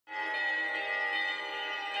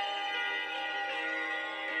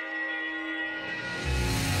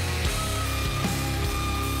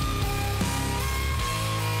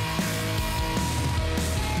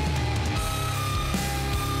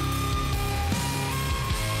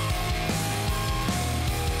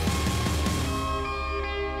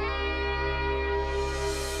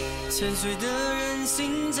沉睡的人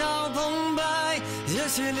心潮澎湃，热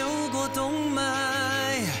血流过动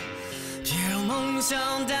脉。别让梦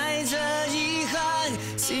想带着遗憾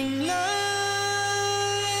醒来。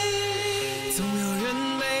总有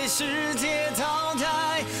人被世界淘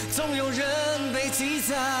汰，总有人被记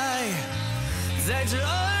载，在这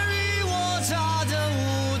尔虞我诈的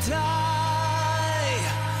舞台，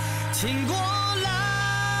挺过来。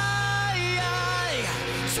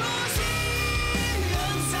 初心人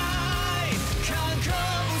才，坎坷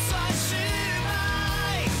不算失败，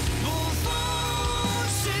不负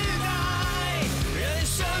时代，人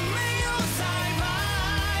生没有彩排，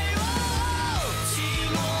起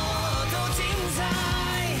落都精彩，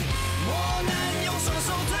磨难用双手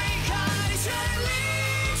推开，全力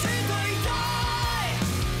去对待，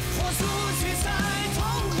豁出去才痛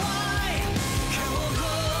快，看我和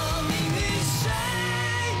命运谁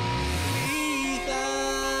厉害。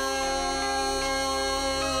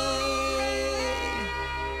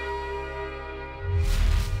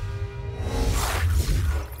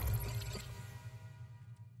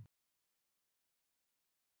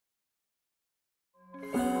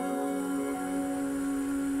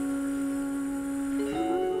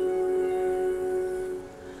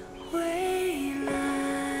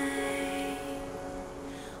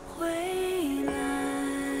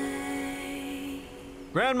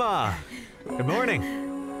 Grandma! Good morning.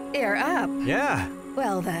 You're up? Yeah.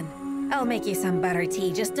 Well then, I'll make you some butter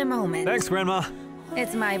tea. Just a moment. Thanks, Grandma.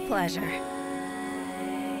 It's my pleasure.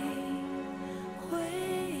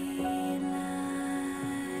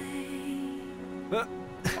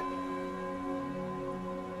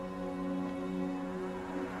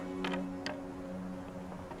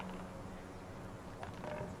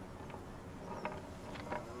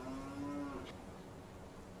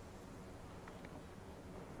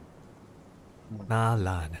 Na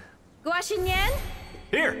Lan. Guo Xinnian?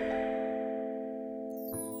 Here!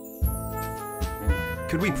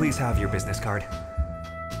 Could we please have your business card?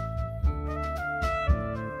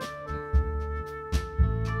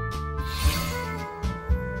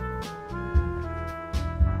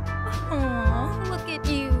 Aw, look at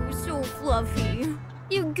you, so fluffy.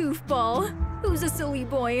 You goofball. Who's a silly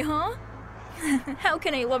boy, huh? How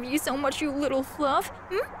can I love you so much, you little fluff?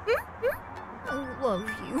 I love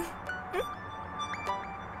you.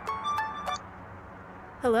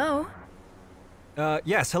 Hello?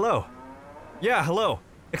 Yes, hello. Yeah, hello.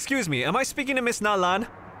 Excuse me, am I speaking to Miss Na Lan?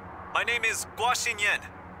 My name is Guo Xinnian.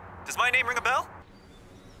 Does my name ring a bell?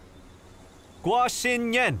 Guo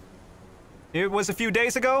Xinnian. It was a few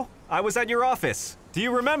days ago. I was at your office. Do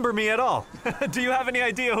you remember me at all? Do you have any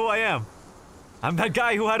idea who I am? I'm that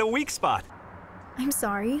guy who had a weak spot. I'm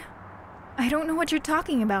sorry. I don't know what you're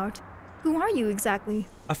talking about. Who are you exactly?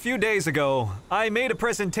 A few days ago, I made a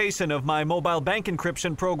presentation of my mobile bank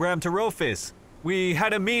encryption program to Rofis. We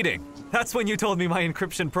had a meeting. That's when you told me my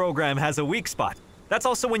encryption program has a weak spot. That's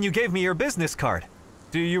also when you gave me your business card.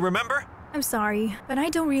 Do you remember? I'm sorry, but I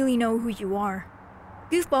don't really know who you are.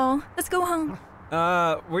 Goofball, let's go home.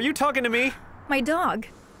 Were you talking to me? My dog.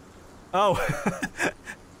 Oh.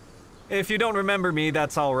 If you don't remember me,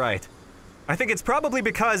 that's all right. I think it's probably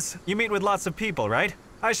because you meet with lots of people, right?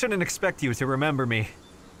 I shouldn't expect you to remember me.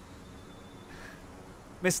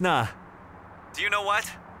 Miss Na, do you know what?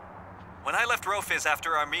 When I left Rofis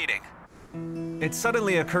after our meeting, it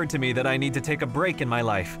suddenly occurred to me that I need to take a break in my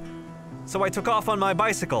life. So I took off on my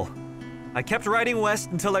bicycle. I kept riding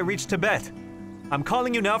west until I reached Tibet. I'm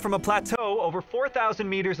calling you now from a plateau over 4,000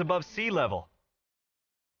 meters above sea level.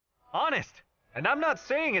 Honest, and I'm not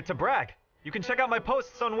saying it to brag. You can check out my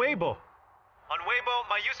posts on Weibo. On Weibo,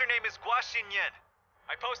 my username is Guo Xinnian.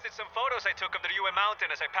 I posted some photos I took of the Yiwei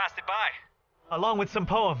mountain as I passed it by. Along with some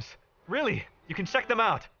poems. Really, you can check them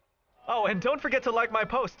out. Oh, and don't forget to like my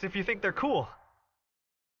posts if you think they're cool.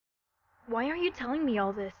 Why are you telling me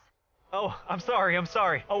all this? Oh, I'm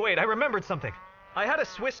sorry. Oh wait, I remembered something. I had a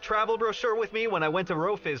Swiss travel brochure with me when I went to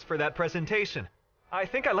Rofis for that presentation. I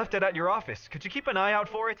think I left it at your office. Could you keep an eye out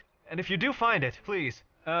for it? And if you do find it, please,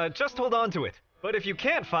 just hold on to it. But if you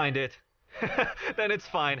can't find it, then it's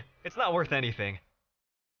fine. It's not worth anything.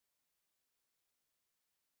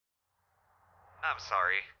 I'm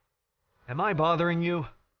sorry. Am I bothering you?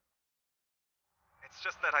 It's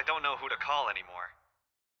just that I don't know who to call anymore.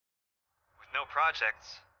 With no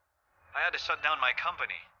projects, I had to shut down my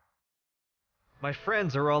company. My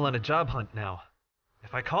friends are all on a job hunt now.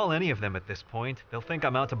 If I call any of them at this point, they'll think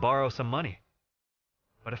I'm out to borrow some money.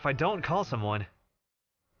 But if I don't call someone,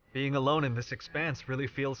 being alone in this expanse really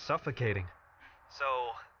feels suffocating. So,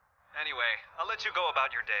 anyway, I'll let you go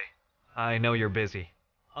about your day. I know you're busy.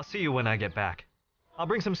 I'll see you when I get back. I'll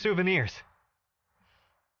bring some souvenirs.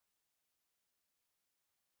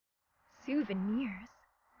 Souvenirs.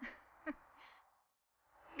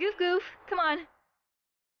 Goof Goof, come on.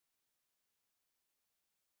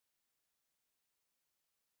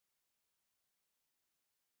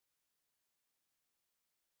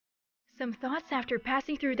 Some thoughts after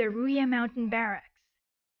passing through the Ruya Mountain barracks.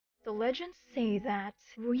 The legends say that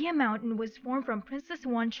Ruya Mountain was formed from Princess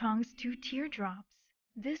Wanchong's 2 teardrops.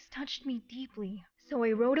 This touched me deeply, so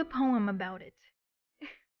I wrote a poem about it.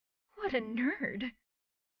 What a nerd!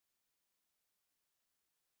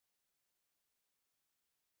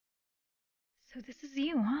 So this is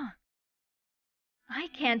you, huh? I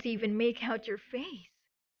can't even make out your face.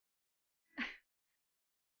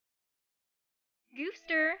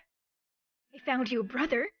 Goofster! I found you a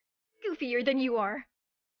brother, goofier than you are.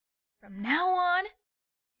 From now on,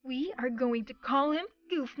 we are going to call him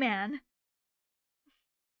Goofman.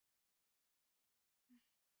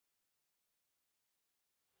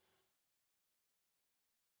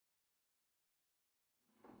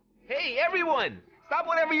 Hey, everyone! Stop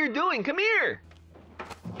whatever you're doing. Come here.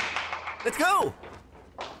 Let's go!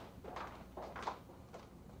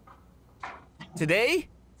 Today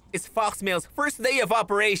is Foxmail's first day of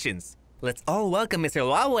operations. Let's all welcome Mr.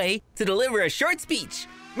 Huawei to deliver a short speech.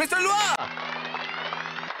 Mr. Lua!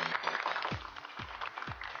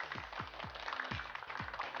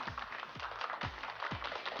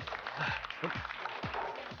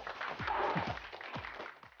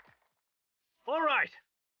 All right.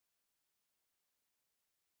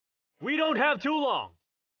 We don't have too long,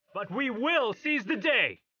 but we will seize the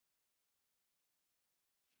day.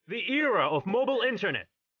 The era of mobile internet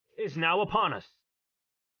is now upon us.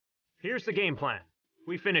 Here's the game plan.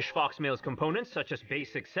 We finish Foxmail's components such as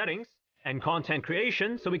basic settings and content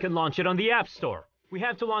creation so we can launch it on the App Store. We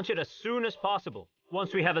have to launch it as soon as possible.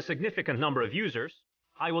 Once we have a significant number of users,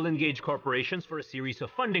 I will engage corporations for a series of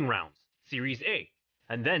funding rounds, Series A,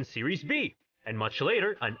 and then Series B, and much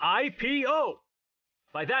later, an IPO.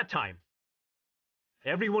 By that time,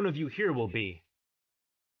 every one of you here will be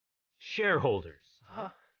shareholders.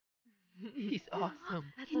 He's awesome.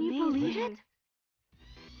 Can you believe it?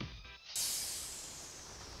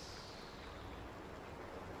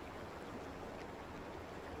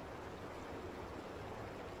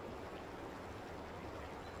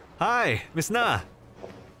 Hi, Miss Na.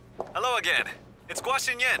 Hello again. It's Guo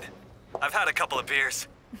Xinnian. I've had a couple of beers.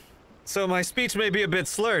 So my speech may be a bit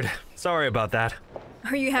slurred. Sorry about that.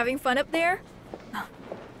 Are you having fun up there?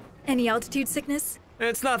 Any altitude sickness?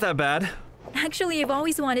 It's not that bad. Actually, I've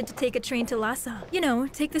always wanted to take a train to Lhasa. You know,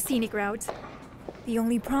 take the scenic route. The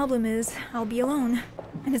only problem is I'll be alone,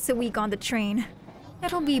 and it's a week on the train.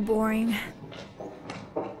 It'll be boring.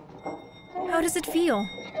 How does it feel?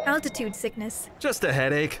 Altitude sickness. Just a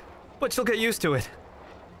headache, but you'll get used to it.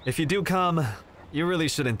 If you do come, you really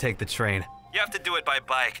shouldn't take the train. You have to do it by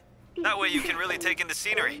bike. That way you can really take in the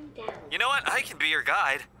scenery. You know what? I can be your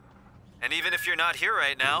guide. And even if you're not here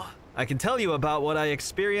right now, I can tell you about what I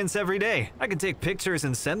experience every day. I can take pictures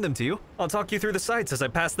and send them to you. I'll talk you through the sites as I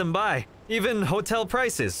pass them by. Even hotel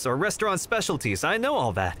prices or restaurant specialties, I know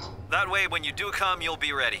all that. That way, when you do come, you'll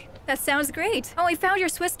be ready. That sounds great. Oh, I found your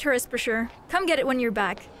Swiss tourist brochure. Come get it when you're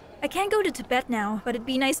back. I can't go to Tibet now, but it'd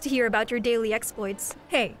be nice to hear about your daily exploits.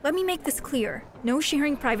 Hey, let me make this clear. No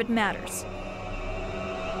sharing private matters.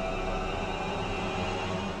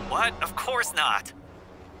 What? Of course not.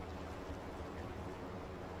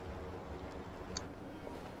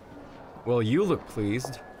 Well, you look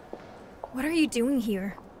pleased. What are you doing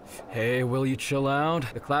here? Hey, will you chill out?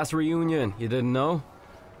 The class reunion, you didn't know?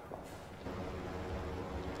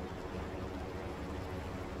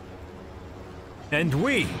 And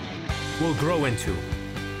we will grow into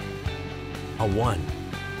a 1.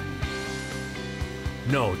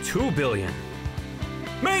 No, 2 billion.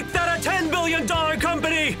 Make that a $10 billion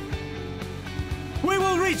company! We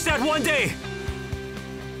will reach that one day!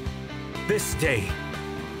 This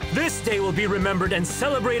day will be remembered and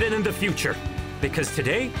celebrated in the future. Because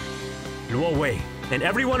today, Luo Wei and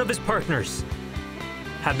every one of his partners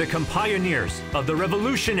have become pioneers of the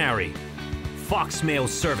revolutionary Foxmail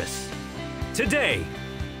service. Today,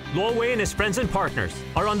 Luo Wei and his friends and partners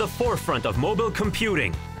are on the forefront of mobile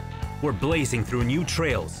computing. We're blazing through new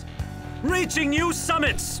trails, reaching new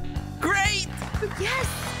summits. Great! Yes!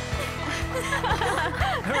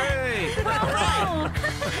 Hooray! Wow!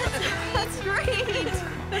 That's great!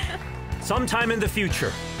 Sometime in the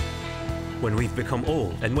future, when we've become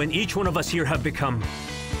old and when each one of us here have become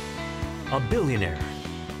a billionaire,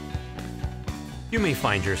 you may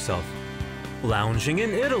find yourself lounging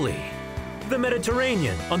in Italy, the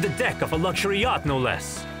Mediterranean, on the deck of a luxury yacht, no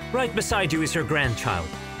less. Right beside you is your grandchild,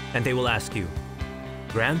 and they will ask you,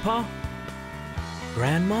 Grandpa?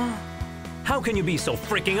 Grandma? How can you be so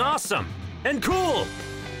freaking awesome and cool?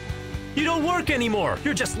 You don't work anymore.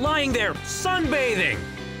 You're just lying there sunbathing.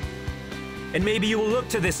 And maybe you will look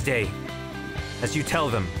to this day as you tell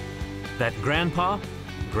them that Grandpa,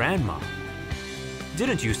 Grandma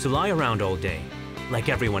didn't used to lie around all day like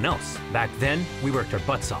everyone else. Back then, we worked our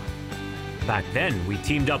butts off. Back then, we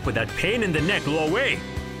teamed up with that pain in the neck Yiwei,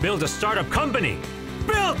 built a startup company.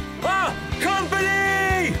 Built a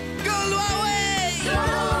company! Go Huace! Go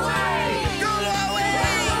Huace! Go Huace!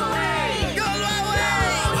 Go Huace! Go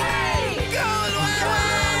Huace! Go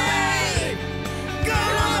Huace! You go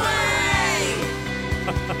Huace!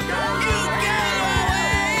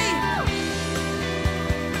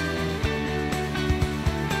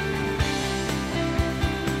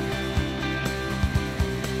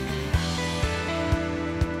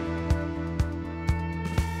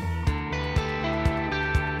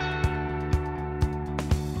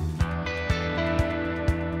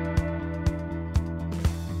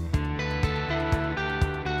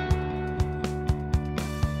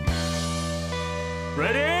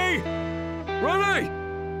 Ready? Ready!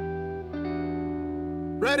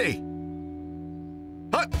 Ready!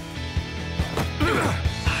 Hut!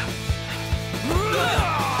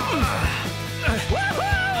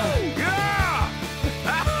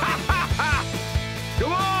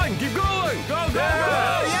 Come on, keep going! Go, go, go!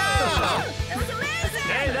 Yeah!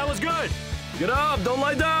 Hey, that was good! Get up, don't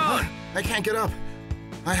lie down! I can't get up.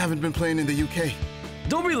 I haven't been playing in the UK.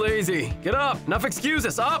 Don't be lazy. Get up. Enough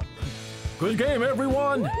excuses. Up. Good game,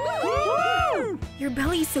 everyone. Woo! Your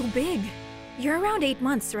belly's so big. You're around 8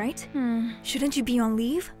 months, right? Shouldn't you be on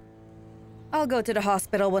leave? I'll go to the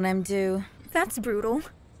hospital when I'm due. That's brutal.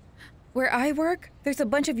 Where I work, there's a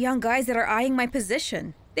bunch of young guys that are eyeing my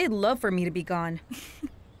position. They'd love for me to be gone.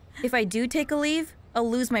 If I do take a leave, I'll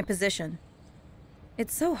lose my position.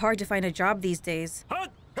 It's so hard to find a job these days.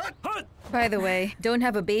 Hut! Hut! Hut! By the way, don't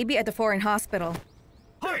have a baby at the foreign hospital.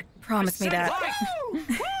 Hut! Promise me that.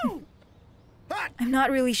 I'm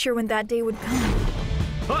not really sure when that day would come.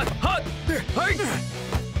 Hut! Hut!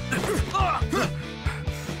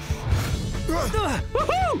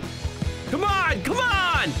 Woohoo! Come on! Come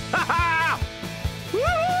on!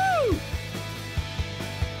 Woohoo!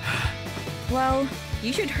 Well,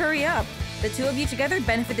 you should hurry up. The two of you together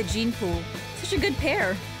benefit the gene pool. Such a good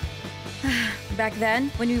pair. Back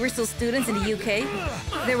then, when we were still students in the UK,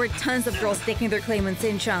 there were tons of girls staking their claim on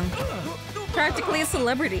Xinjiang. Practically a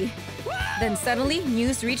celebrity. Then suddenly,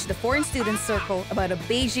 news reached the foreign students circle about a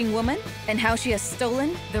Beijing woman and how she has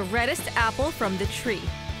stolen the reddest apple from the tree.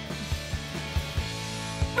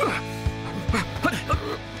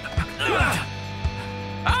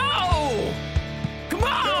 Ow! Come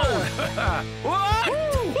on! What?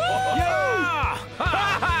 Yeah!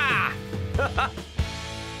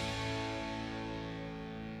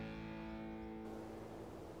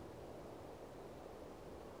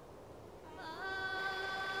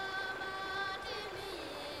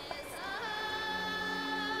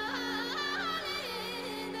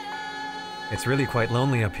 It's really quite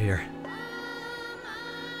lonely up here.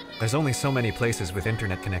 There's only so many places with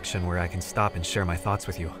internet connection where I can stop and share my thoughts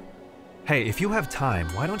with you. Hey, if you have time,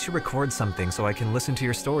 why don't you record something so I can listen to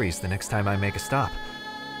your stories the next time I make a stop?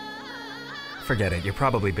 Forget it, you're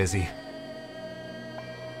probably busy.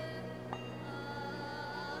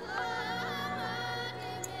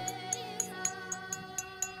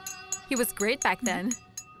 He was great back then.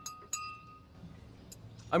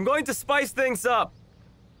 I'm going to spice things up.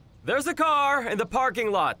 There's a car in the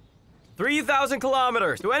parking lot. 3,000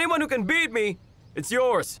 kilometers. To anyone who can beat me, it's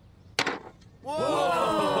yours.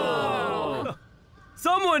 Whoa!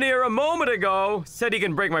 Someone here a moment ago said he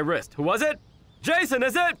can break my wrist. Who was it? Jason,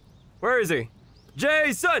 is it? Where is he?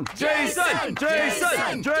 Jason! Jason!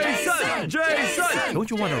 Jason! Jason! Jason!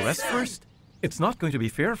 Don't you want to rest first? It's not going to be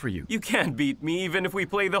fair for you. You can't beat me even if we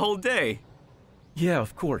play the whole day. Yeah,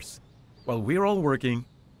 of course. While we're all working,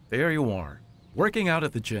 there you are, working out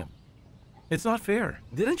at the gym. It's not fair.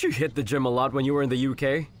 Didn't you hit the gym a lot when you were in the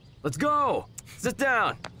UK? Let's go! Sit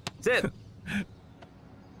down! Sit!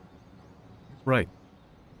 Right.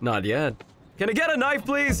 Not yet. Can I get a knife,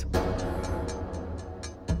 please?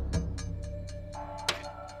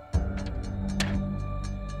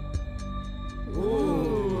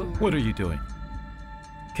 Ooh. What are you doing?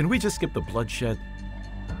 Can we just skip the bloodshed?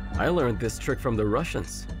 I learned this trick from the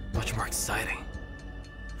Russians. Much more exciting.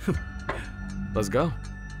 Let's go.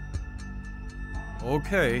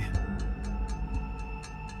 Okay.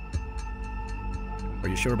 Are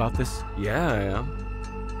you sure about this? Yeah, I am.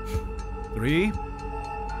 3,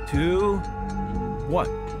 2,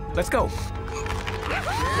 1. Let's go.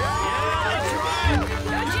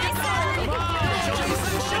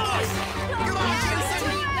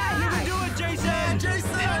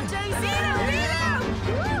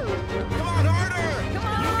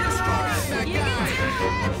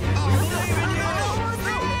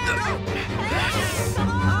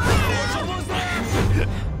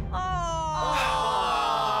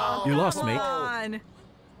 lost, mate. on.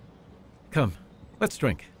 Come, let's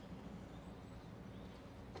drink.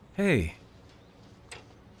 Hey,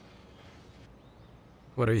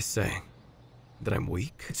 What are you saying? That I'm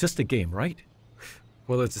weak? it's just a game, right?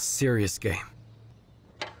 Well, it's a serious game.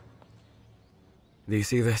 Do you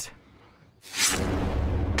see this?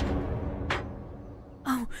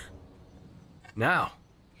 Oh, Now,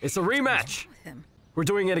 it's a rematch. With him. We're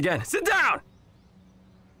doing it again. Sit down!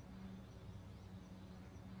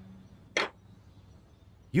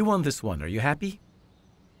 You won this one. Are you happy?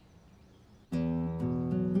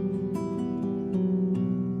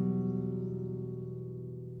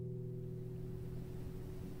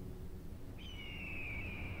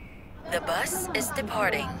 The bus is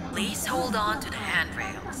departing. Please hold on to the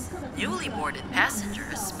handrails. Newly boarded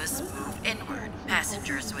passengers must move inward.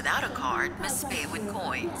 Passengers without a card must pay with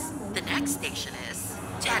coins. The next station is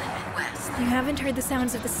Tiananmen West. you haven't heard the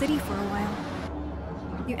sounds of the city for a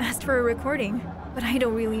while. You asked for a recording, but I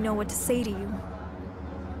don't really know what to say to you.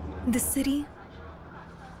 The city?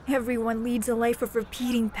 Everyone leads a life of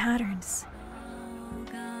repeating patterns.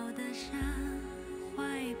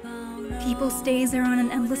 People's days are on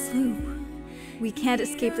an endless loop. We can't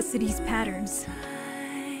escape the city's patterns.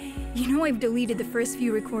 You know, I've deleted the first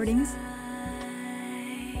few recordings.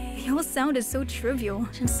 They all sounded so trivial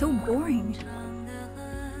and so boring.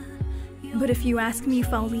 But if you ask me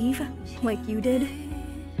if I'll leave, like you did,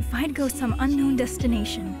 if I'd go some unknown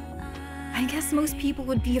destination, I guess most people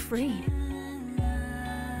would be afraid.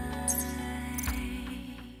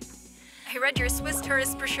 I read your Swiss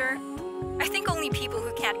tourist brochure. I think only people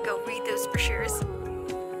who can't go read those brochures.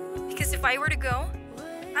 Because if I were to go,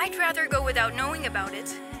 I'd rather go without knowing about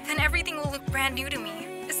it. Then everything will look brand new to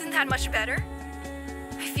me. Isn't that much better?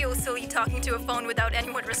 I feel silly talking to a phone without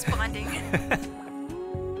anyone responding.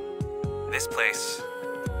 This place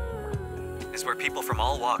is where people from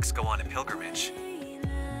all walks go on a pilgrimage.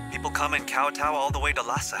 People come and kowtow all the way to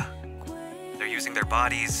Lhasa. They're using their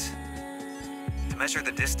bodies to measure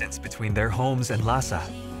the distance between their homes and Lhasa.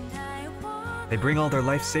 They bring all their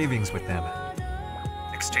life savings with them,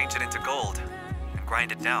 exchange it into gold, and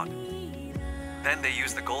grind it down. Then they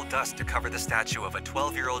use the gold dust to cover the statue of a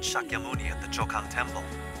 12-year-old Shakyamuni at the Chokan Temple.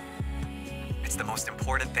 It's the most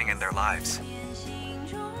important thing in their lives.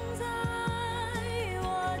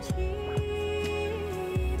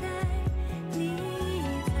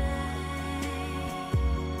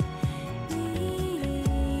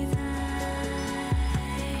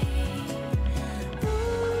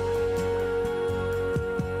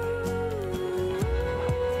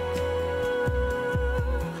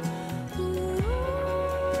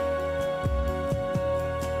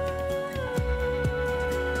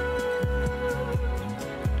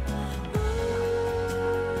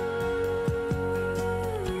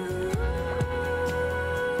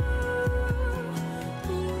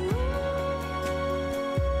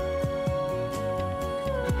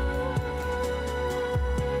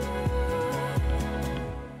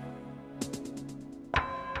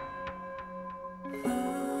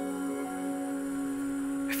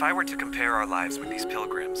 If I were to compare our lives with these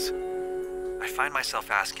pilgrims, I find myself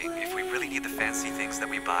asking if we really need the fancy things that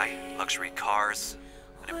we buy, luxury cars,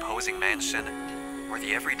 an imposing mansion, or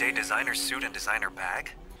the everyday designer suit and designer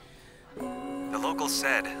bag. The locals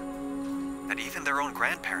said that even their own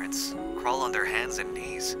grandparents crawl on their hands and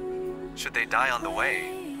knees. Should they die on the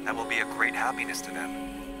way, that will be a great happiness to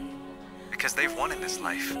them, because they've won in this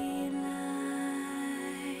life.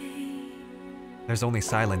 There's only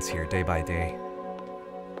silence here day by day.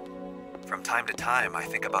 From time to time, I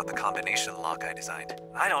think about the combination lock I designed.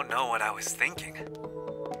 I don't know what I was thinking.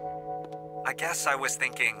 I guess I was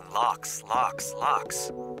thinking locks, locks, locks.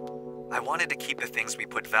 I wanted to keep the things we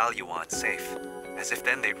put value on safe, as if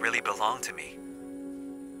then they'd really belong to me.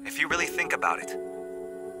 If you really think about it,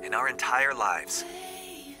 in our entire lives,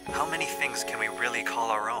 how many things can we really call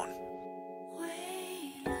our own?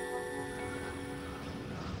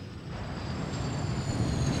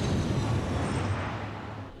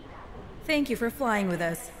 Thank you for flying with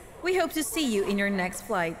us. We hope to see you in your next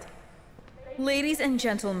flight. Ladies and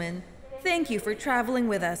gentlemen, thank you for traveling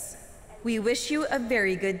with us. We wish you a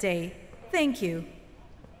very good day. Thank you.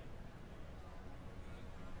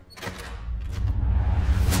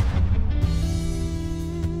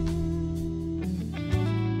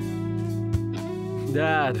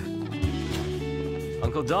 Dad.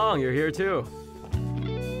 Uncle Dong, you're here too.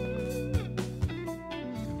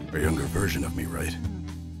 A younger version of me, right?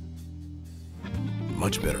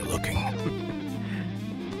 Much better looking.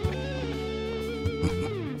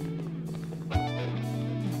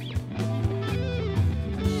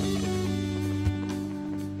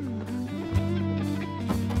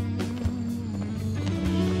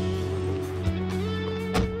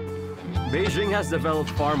 Beijing has developed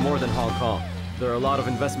far more than Hong Kong. There are a lot of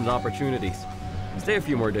investment opportunities. Stay a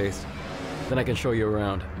few more days, then I can show you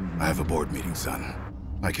around. I have a board meeting, son.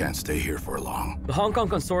 I can't stay here for long. The Hong Kong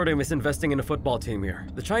consortium is investing in a football team here.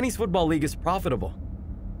 The Chinese Football League is profitable.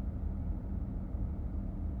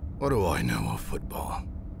 What do I know of football?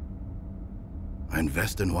 I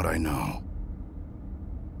invest in what I know.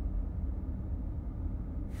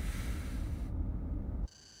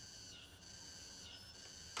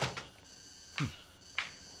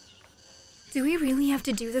 Do we really have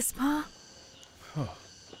to do this, Pa?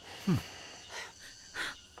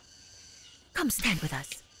 Come stand with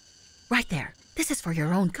us. Right there. This is for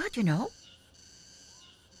your own good, you know.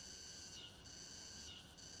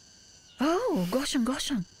 Oh, Gosheng,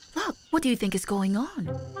 Gosheng. Look, what do you think is going on?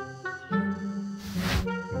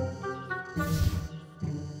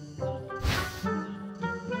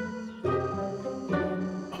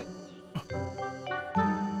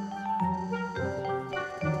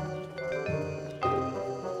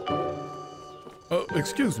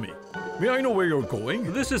 Excuse me. May I know where you're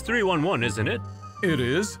going? This is 311, isn't it? It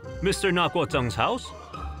is. Mr. Na Guozheng's house?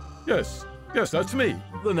 Yes. Yes, that's me.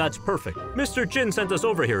 Then that's perfect. Mr. Jin sent us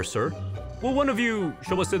over here, sir. Will one of you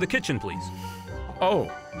show us to the kitchen, please? Oh.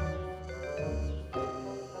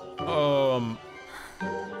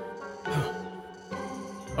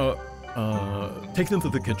 Take them to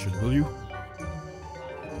the kitchen, will you?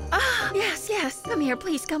 Ah, yes, yes. Come here,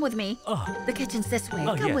 please. Come with me. The kitchen's this way.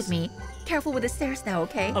 Come yes. with me. Careful with the stairs now,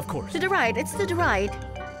 okay? Of course. To the right. It's to the right.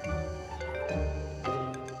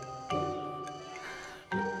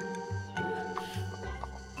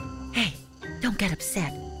 Hey, don't get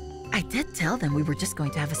upset. I did tell them we were just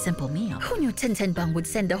going to have a simple meal. Who knew Tin Tin Bung would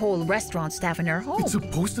send the whole restaurant staff in her home? It's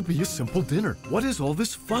supposed to be a simple dinner. What is all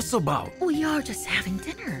this fuss about? We are just having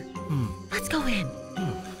dinner. Let's go in.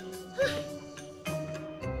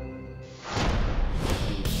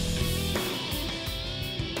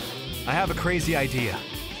 I have a crazy idea.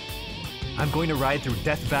 I'm going to ride through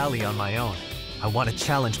Death Valley on my own. I want to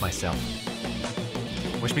challenge myself.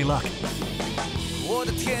 Wish me luck. 我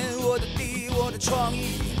的天，我的地，我的创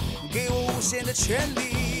意，给我无限的权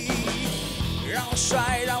利，让我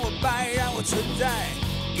帅，让我白，让我存在，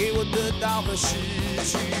给我得到和失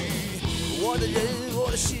去。我的人，我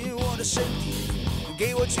的心，我的身体，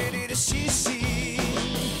给我绝对的信心。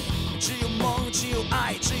只有梦，只有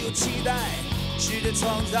爱，只有期待，值得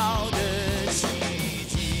创造的奇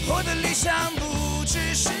迹。我的理想不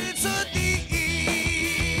只是做第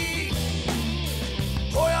一，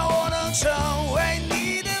我要我能成为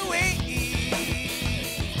你的唯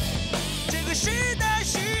一。这个时代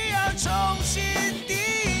需要重新定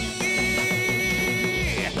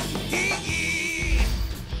义，定义。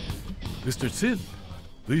 Mr. Tin,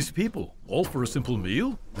 these people, all for a simple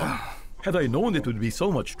meal? Had I known it would be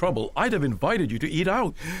so much trouble, I'd have invited you to eat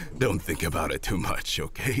out. Don't think about it too much,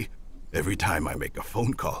 okay? Every time I make a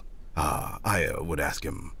phone call, I would ask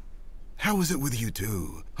him, how is it with you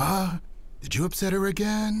two? Huh? Did you upset her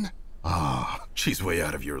again? She's way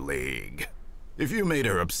out of your league. If you made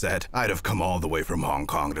her upset, I'd have come all the way from Hong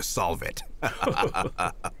Kong to solve it.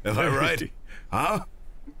 Am I right? Huh?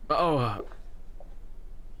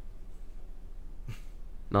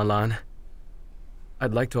 Na Lan,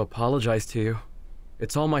 I'd like to apologize to you.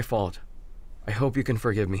 It's all my fault. I hope you can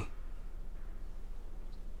forgive me.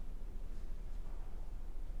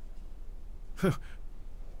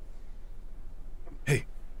 Hey.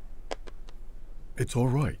 It's all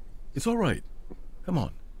right. It's all right. Come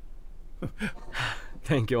on.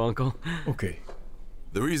 Thank you, Uncle. Okay.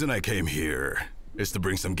 The reason I came here is to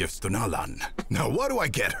bring some gifts to Na Lan. Now, what do I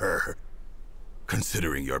get her?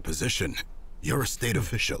 Considering your position, you're a state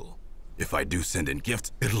official. If I do send in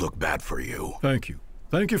gifts, it'll look bad for you. Thank you.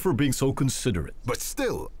 Thank you for being so considerate. But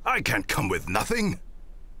still, I can't come with nothing.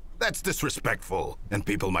 That's disrespectful. And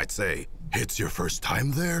people might say, it's your first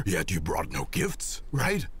time there, yet you brought no gifts,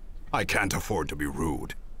 right? I can't afford to be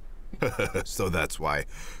rude. So that's why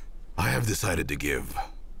I have decided to give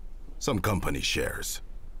some company shares.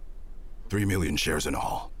 3 million shares in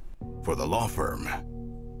all. For the law firm.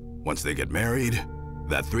 Once they get married,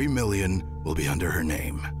 that 3 million will be under her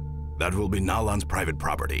name. That will be Na Lan's private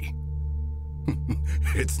property.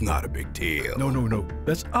 It's not a big deal. No.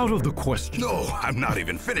 That's out of the question. No, I'm not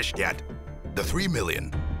even finished yet. The 3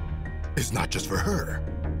 million is not just for her.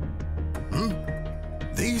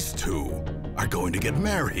 These two are going to get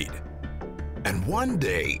married. And one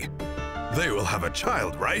day, they will have a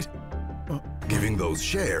child, right? Giving those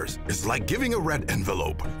shares is like giving a red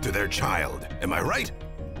envelope to their child. Am I right?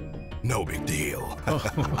 No big deal.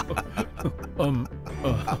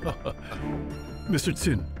 Mr.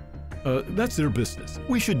 Tin, That's their business.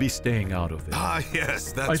 We should be staying out of it. Ah,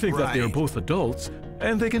 yes, that's I think right. that they are both adults,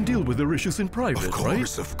 and they can deal with their issues in private, Of right?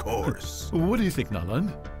 course, of course. What do you think, Na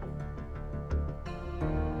Lan?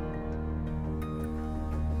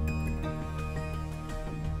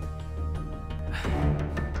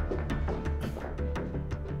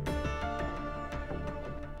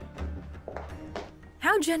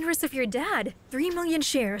 How generous of your dad. 3 million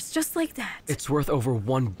shares, just like that. It's worth over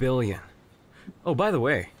 1 billion. Oh, by the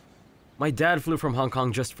way, my dad flew from Hong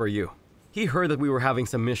Kong just for you. He heard that we were having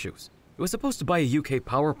some issues. He was supposed to buy a UK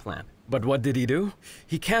power plant. But what did he do?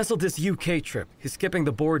 He canceled his UK trip. He's skipping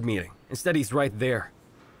the board meeting. Instead, he's right there.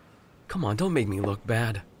 Come on, don't make me look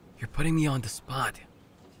bad. You're putting me on the spot.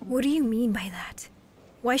 What do you mean by that?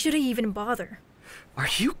 Why should I even bother? Are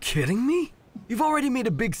you kidding me? You've already made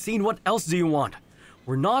a big scene. What else do you want?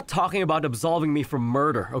 We're not talking about absolving me from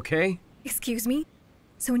murder, okay? Excuse me?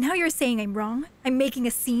 So now you're saying I'm wrong? I'm making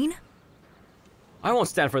a scene? I won't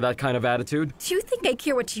stand for that kind of attitude. Do you think I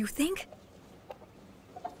care what you think?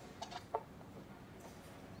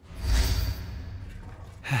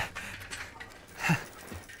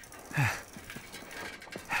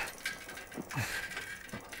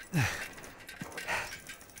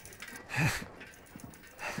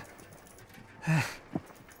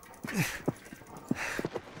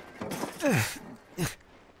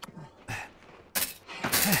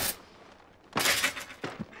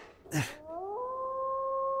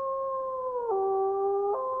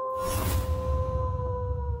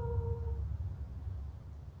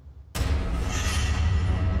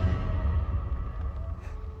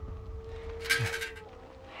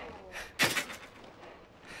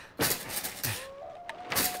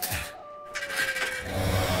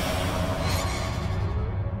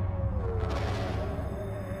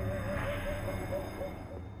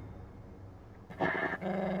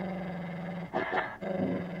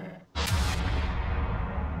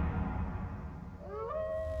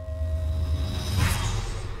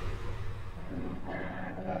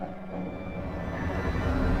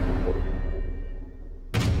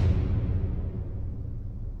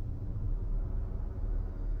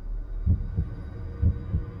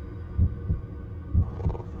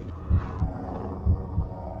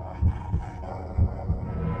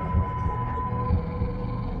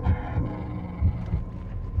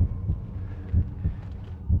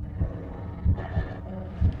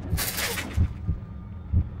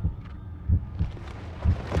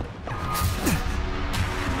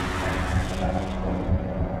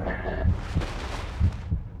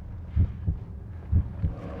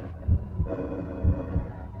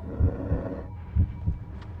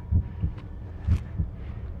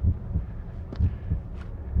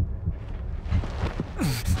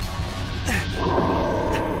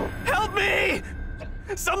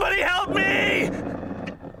 Somebody help me!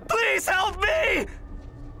 Please help me!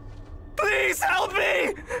 Please help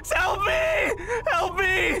me! Help me! Help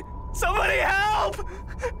me! Somebody help!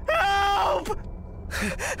 Help!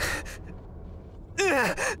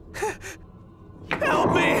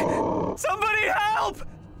 Help me! Somebody help!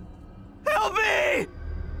 Help me!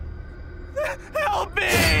 Help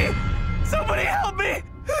me! Somebody help me!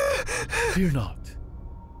 Fear not.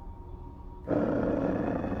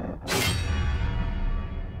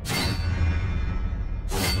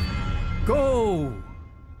 Go!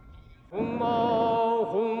 红毛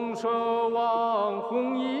红蛇王，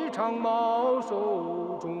红衣长毛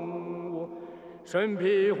手中握，身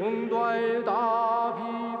披红缎大披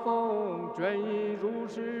风，卷衣如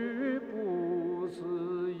是不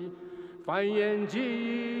思议，繁衍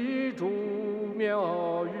几株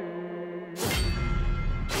妙语。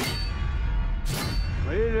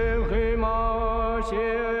黑人黑马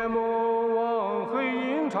邪魔王，黑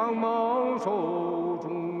鹰长毛手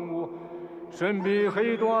中握。 身披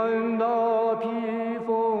黑缎大披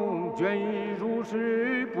风，卷衣如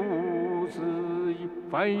是不思议，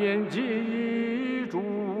繁衍几株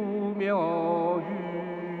妙语。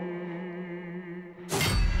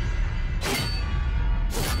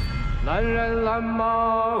蓝人蓝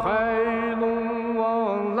马海龙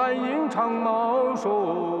王，蓝鹰长毛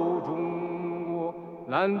手中握，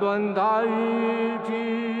蓝缎大羽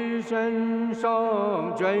披身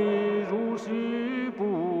上，卷衣如是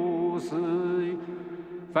不思议。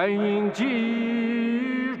 繁衍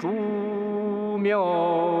几株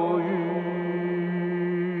妙语。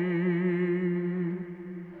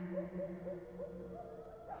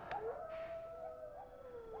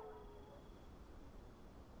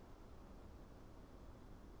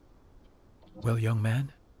Well, young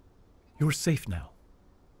man, you're safe now.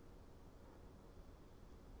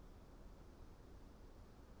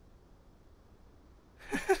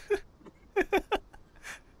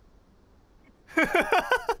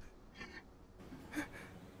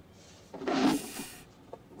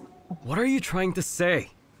 What are you trying to say?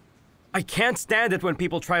 I can't stand it when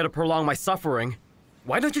people try to prolong my suffering.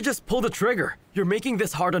 Why don't you just pull the trigger? You're making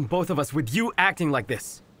this hard on both of us with you acting like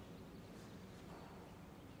this.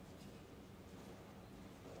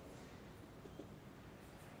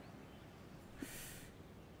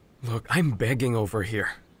 Look, I'm begging over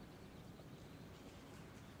here.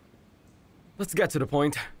 Let's get to the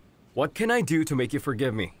point. What can I do to make you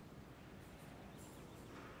forgive me?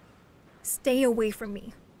 Stay away from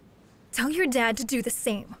me. Tell your dad to do the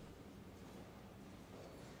same.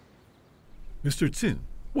 Mr. Qin,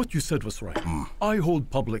 what you said was right. I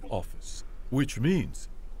hold public office, which means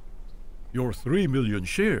your 3 million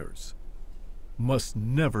shares must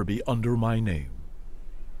never be under my name.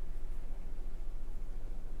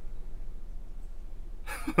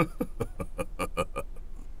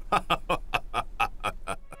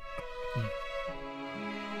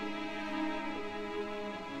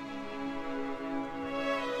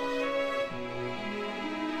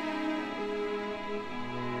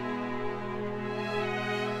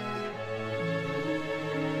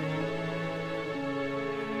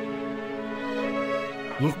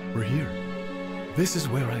 Look, we're here. This is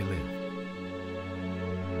where I live.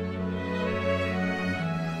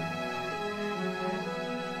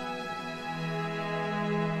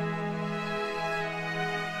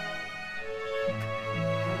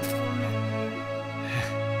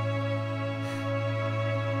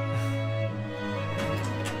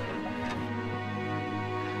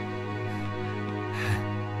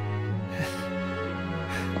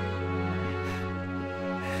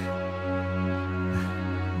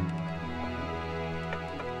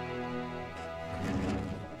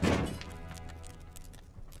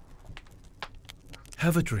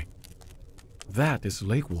 Have a drink. That is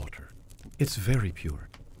lake water. It's very pure.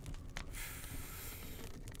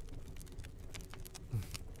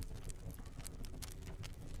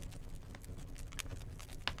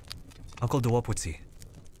 Uncle Duoputsi,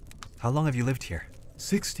 how long have you lived here?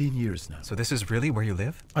 16 years now. So this is really where you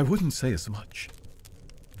live? I wouldn't say as much.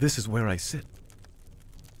 This is where I sit.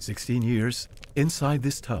 16 years, inside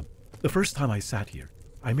this tub. The first time I sat here,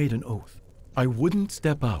 I made an oath. I wouldn't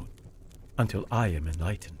step out until I am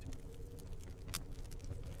enlightened.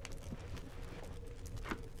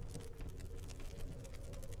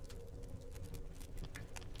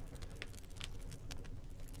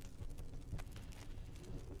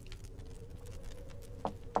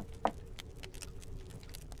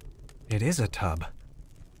 It is a tub.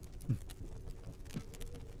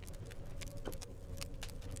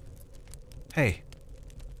 Hey,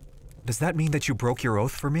 does that mean that you broke your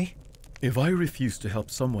oath for me? If I refuse to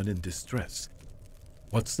help someone in distress,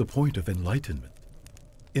 what's the point of enlightenment?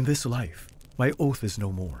 In this life, my oath is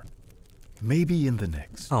no more. Maybe in the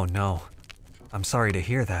next. Oh no. I'm sorry to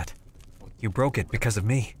hear that. You broke it because of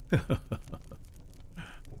me.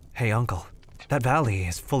 Hey, Uncle, that valley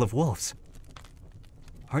is full of wolves.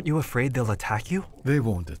 Aren't you afraid they'll attack you? They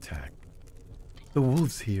won't attack. The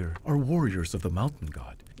wolves here are warriors of the mountain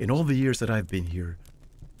god. In all the years that I've been here,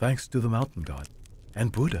 thanks to the mountain god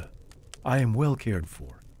and Buddha, I am well cared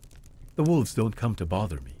for. The wolves don't come to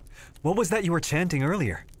bother me. What was that you were chanting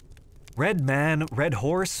earlier? Red man, red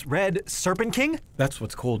horse, red serpent king? That's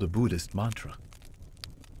what's called a Buddhist mantra.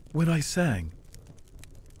 When I sang,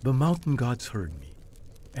 the mountain gods heard me,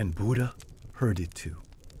 and Buddha heard it too.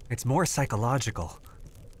 It's more psychological.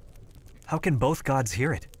 How can both gods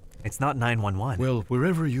hear it? It's not 911. Well,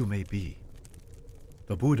 wherever you may be,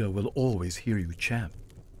 the Buddha will always hear you chant.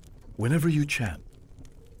 Whenever you chant,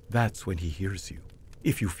 that's when he hears you.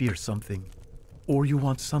 If you fear something, or you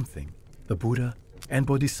want something, the Buddha and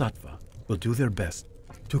Bodhisattva will do their best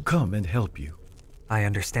to come and help you. I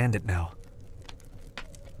understand it now.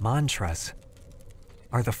 Mantras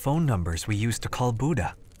are the phone numbers we use to call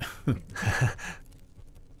Buddha.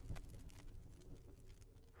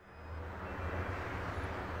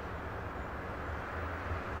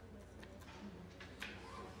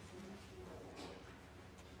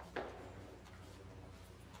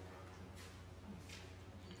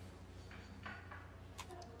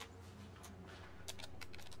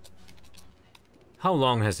 How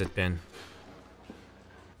long has it been?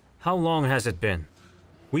 How long has it been?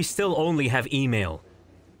 We still only have email.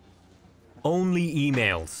 Only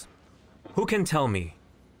emails. Who can tell me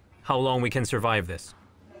how long we can survive this?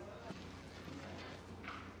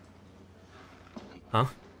 Huh?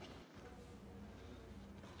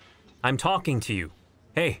 I'm talking to you.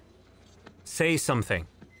 Hey, say something.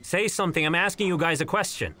 Say something. I'm asking you guys a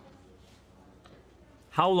question.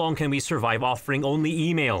 How long can we survive offering only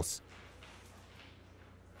emails?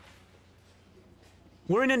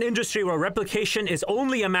 We're in an industry where replication is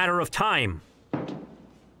only a matter of time.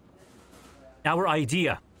 Our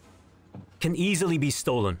idea can easily be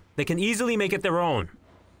stolen. They can easily make it their own.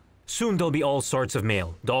 Soon there'll be all sorts of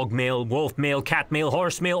mail. Dog mail, wolf mail, cat mail,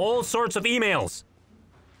 horse mail, all sorts of emails.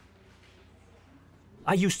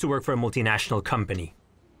 I used to work for a multinational company.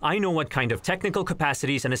 I know what kind of technical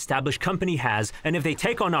capacities an established company has, and if they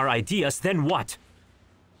take on our ideas, then what?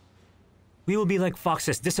 We will be like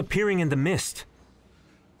foxes disappearing in the mist.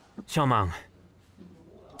 Xiaomang,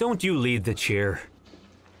 don't you lead the cheer.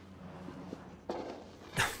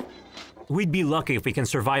 We'd be lucky if we can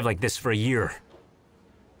survive like this for a year.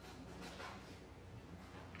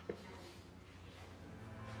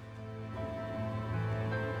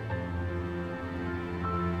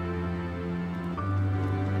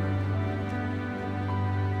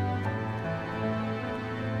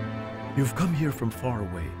 You've come here from far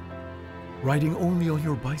away, riding only on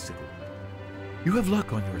your bicycle. You have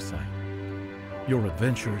luck on your side. Your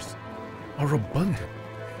adventures are abundant.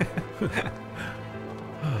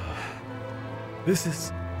 This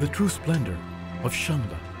is the true splendor of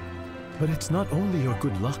Shangda. But it's not only your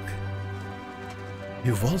good luck.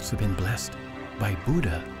 You've also been blessed by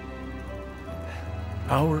Buddha.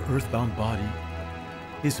 Our earthbound body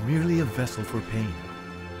is merely a vessel for pain.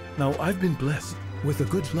 Now I've been blessed with the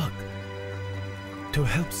good luck to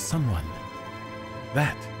help someone.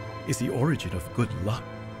 That is the origin of good luck.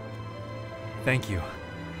 Thank you.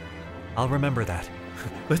 I'll remember that.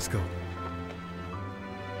 Let's go.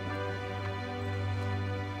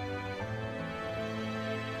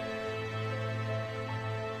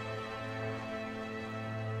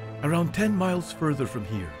 Around 10 miles further from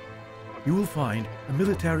here, you will find a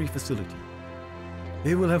military facility.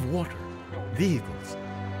 They will have water, vehicles,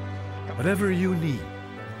 whatever you need.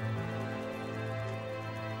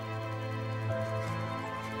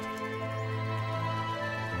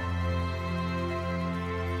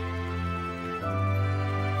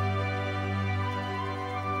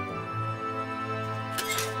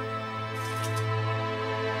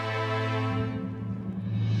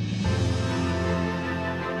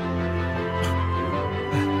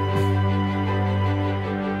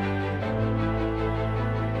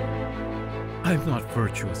 I'm not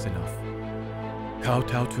virtuous enough.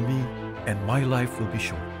 Kowtow to me, and my life will be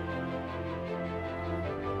short.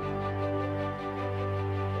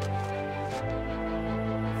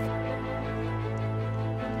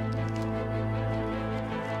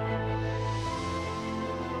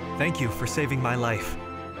 Thank you for saving my life.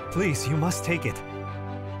 Please, you must take it.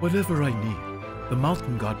 Whatever I need, the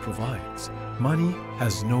mountain god provides. Money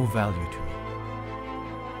has no value to me.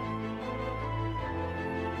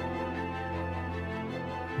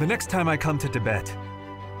 The next time I come to Tibet,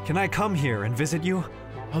 can I come here and visit you?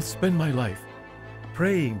 I'll spend my life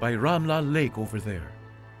praying by Ramla Lake over there.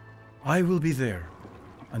 I will be there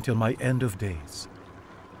until my end of days.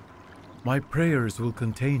 My prayers will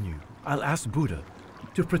contain you. I'll ask Buddha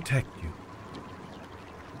to protect you.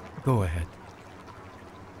 Go ahead.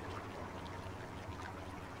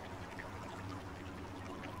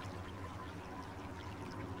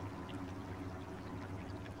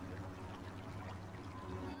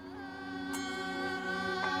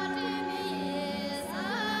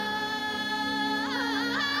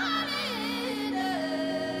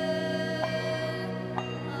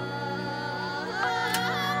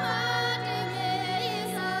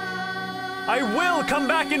 I will come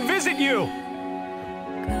back and visit you!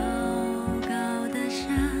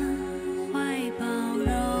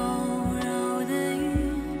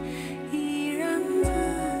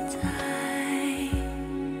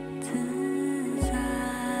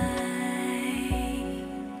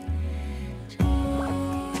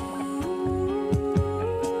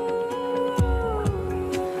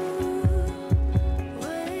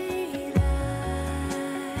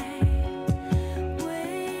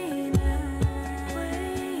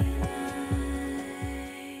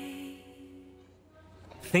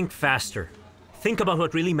 Think faster. Think about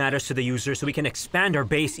what really matters to the user so we can expand our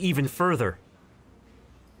base even further.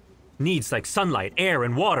 Needs like sunlight, air,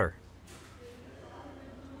 and water.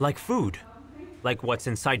 Like food. Like what's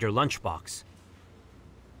inside your lunchbox.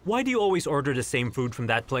 Why do you always order the same food from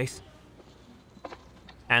that place?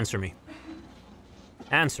 Answer me.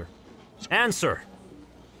 Answer. Answer!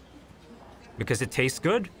 Because it tastes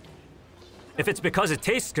good? If it's because it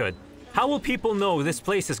tastes good, how will people know this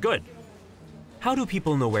place is good? How do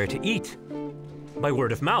people know where to eat? By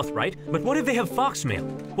word of mouth, right? But what if they have Foxmail?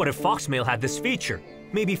 What if Foxmail had this feature?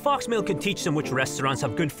 Maybe Foxmail could teach them which restaurants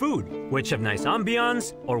have good food, which have nice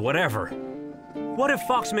ambiance, or whatever. What if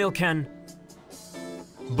Foxmail can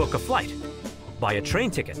book a flight, buy a train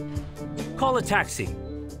ticket, call a taxi.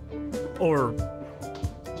 Or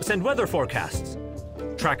send weather forecasts,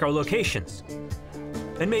 track our locations,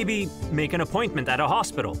 and maybe make an appointment at a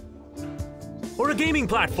hospital. Or a gaming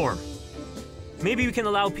platform. Maybe we can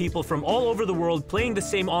allow people from all over the world playing the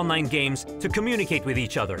same online games to communicate with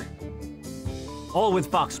each other. All with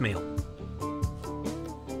Foxmail.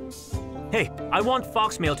 Hey, I want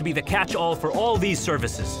Foxmail to be the catch-all for all these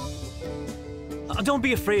services. Don't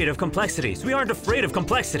be afraid of complexities. We aren't afraid of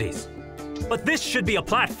complexities. But this should be a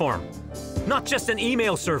platform, not just an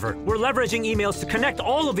email server. We're leveraging emails to connect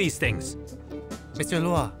all of these things. Mr.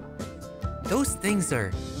 Luo, those things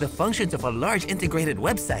are the functions of a large integrated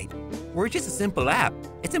website. We're just a simple app.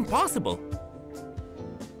 It's impossible.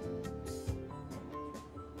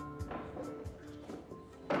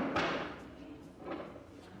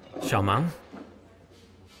 Xiaomang?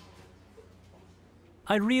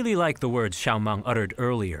 I really like the words Xiaomang uttered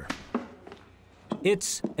earlier.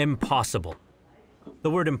 It's impossible.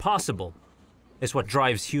 The word impossible is what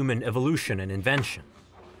drives human evolution and invention.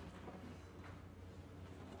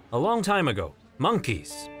 A long time ago,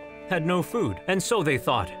 monkeys had no food, and so they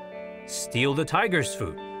thought, steal the tiger's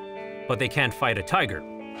food. But they can't fight a tiger.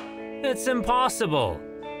 It's impossible.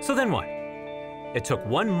 So then what? It took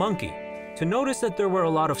one monkey to notice that there were a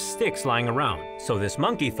lot of sticks lying around, so this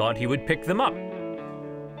monkey thought he would pick them up.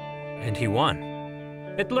 And he won.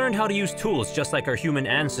 It learned how to use tools just like our human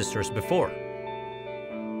ancestors before.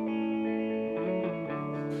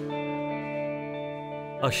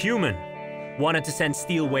 A human wanted to send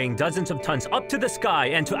steel weighing dozens of tons up to the sky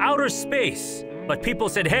and to outer space. But people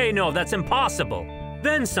said, hey, no, that's impossible.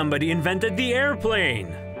 Then somebody invented the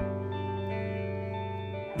airplane.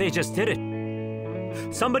 They just did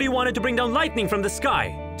it. Somebody wanted to bring down lightning from the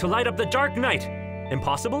sky to light up the dark night.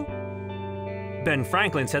 Impossible? Ben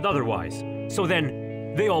Franklin said otherwise. So then,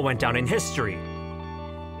 they all went down in history.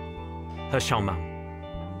 Xiaomang.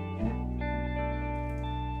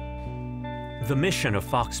 The mission of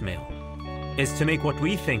Foxmail is to make what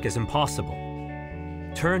we think is impossible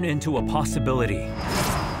turn into a possibility.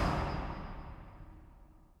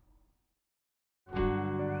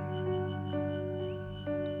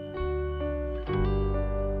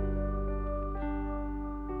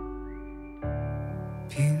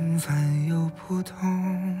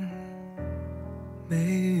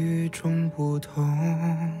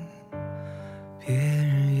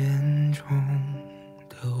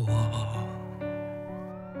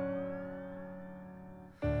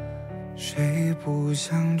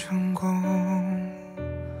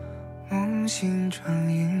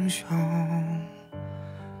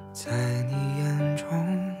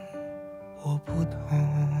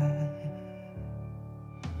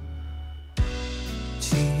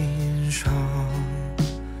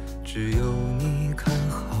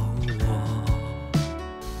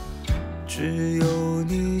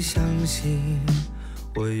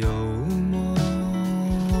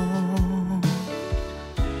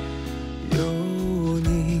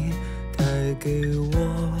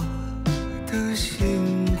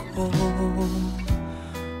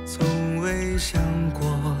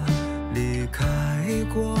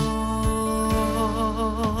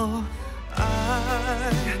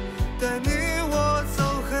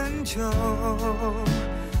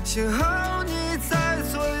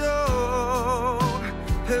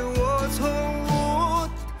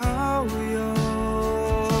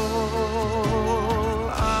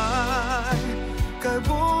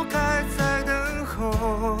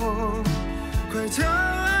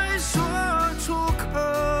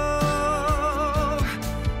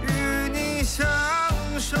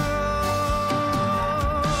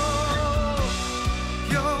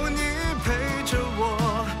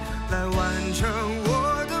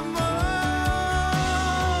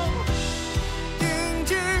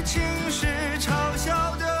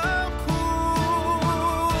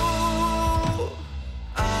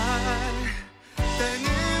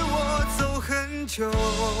就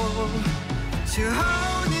幸好